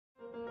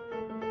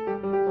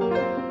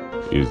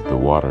Is the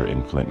water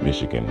in Flint,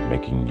 Michigan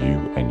making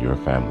you and your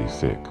family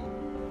sick?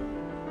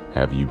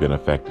 Have you been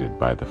affected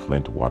by the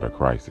Flint water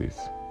crisis?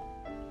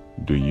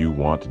 Do you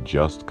want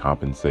just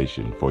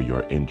compensation for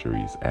your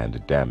injuries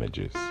and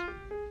damages?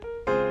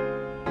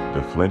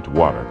 The Flint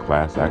Water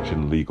Class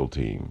Action Legal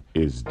Team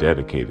is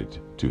dedicated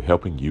to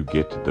helping you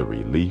get the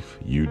relief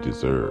you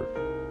deserve.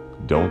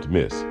 Don't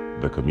miss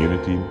the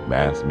Community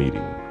Mass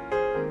Meeting,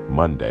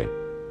 Monday,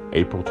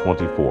 April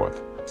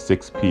 24th,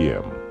 6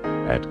 p.m.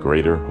 at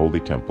Greater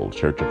Holy Temple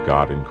Church of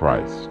God in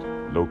Christ,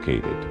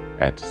 located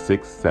at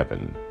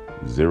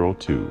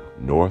 6702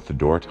 North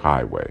Dort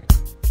Highway.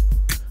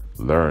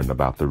 Learn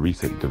about the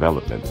recent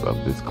developments of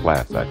this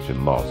class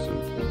action lawsuit.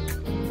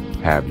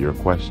 Have your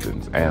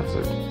questions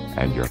answered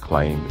and your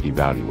claim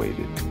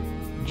evaluated.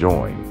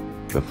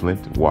 Join the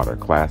Flint Water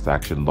Class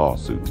Action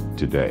lawsuit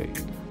today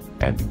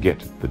and get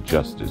the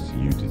justice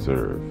you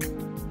deserve.